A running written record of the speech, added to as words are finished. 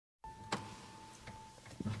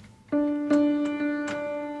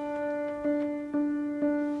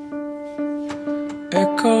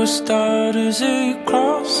Co-starred as they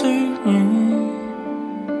cross the room,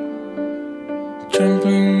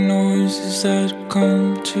 trembling noises that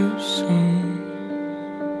come too soon.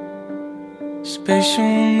 Spatial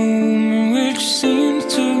movement which seems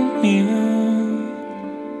too near,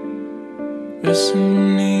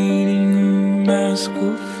 resonating a mask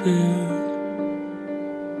of fear.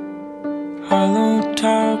 Hollow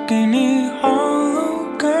talk in a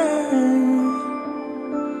hologram,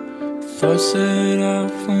 thoughts set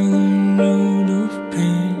out from the road of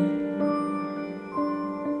pain.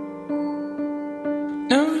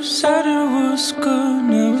 Never said it was good,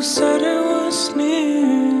 never said it was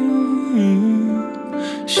near.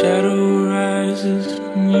 Shadow rises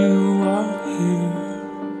when you are here.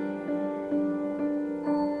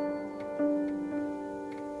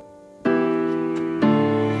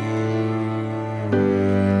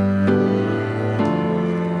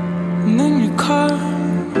 And then you cut,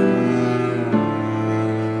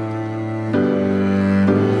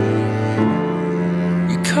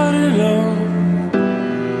 you cut it off.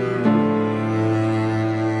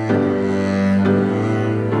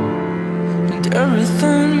 And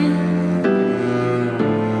everything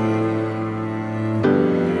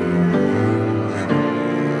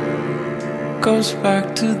goes back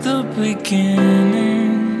to the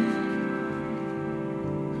beginning.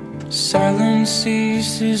 Silence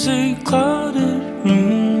ceases a clouded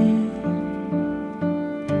room.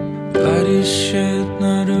 Light is shed,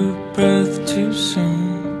 not a breath too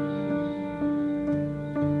soon.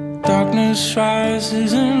 Darkness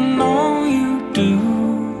rises and all you do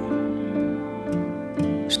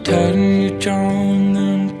is tighten your jaw and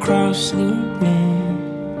then cross the room.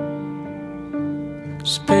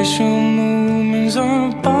 Spatial movements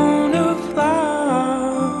are born of light.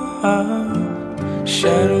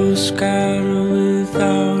 Shadows scatter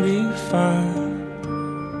without a fight.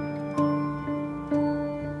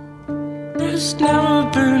 There's never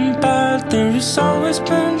been bad, there has always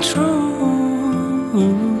been true.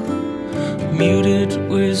 Muted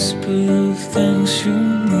whisper of things you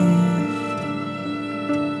knew.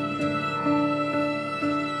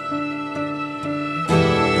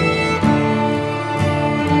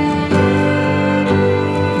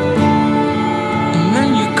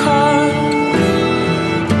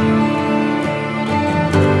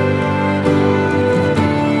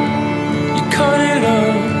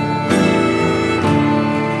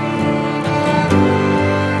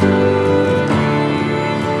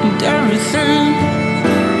 Everything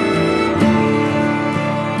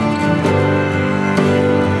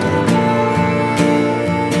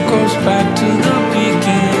goes back to the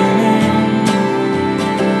beginning.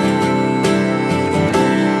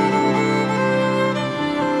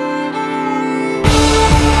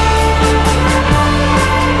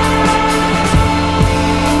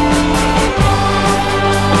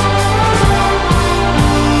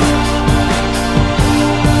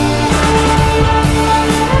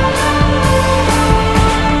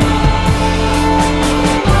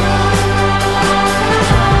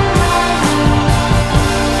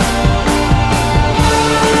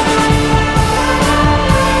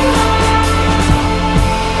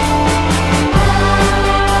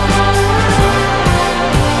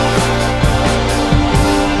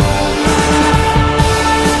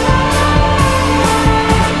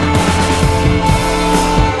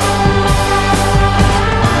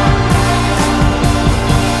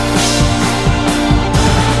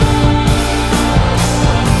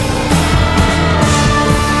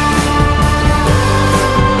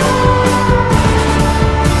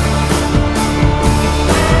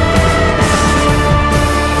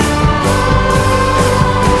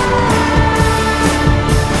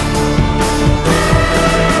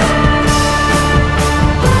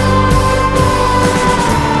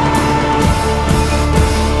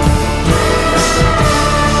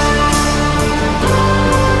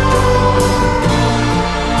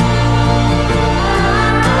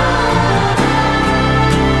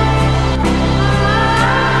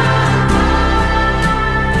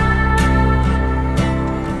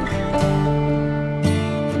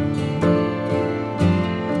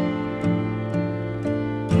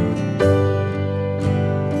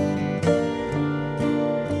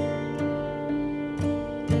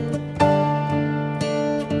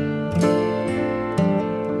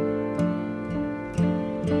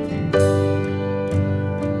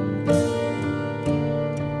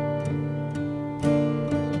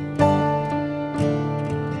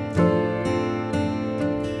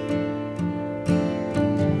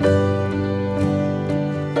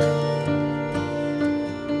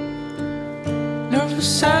 Never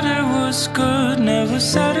said it was good, never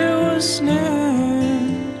said it was near.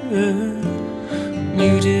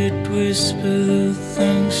 You did whisper the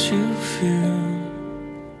things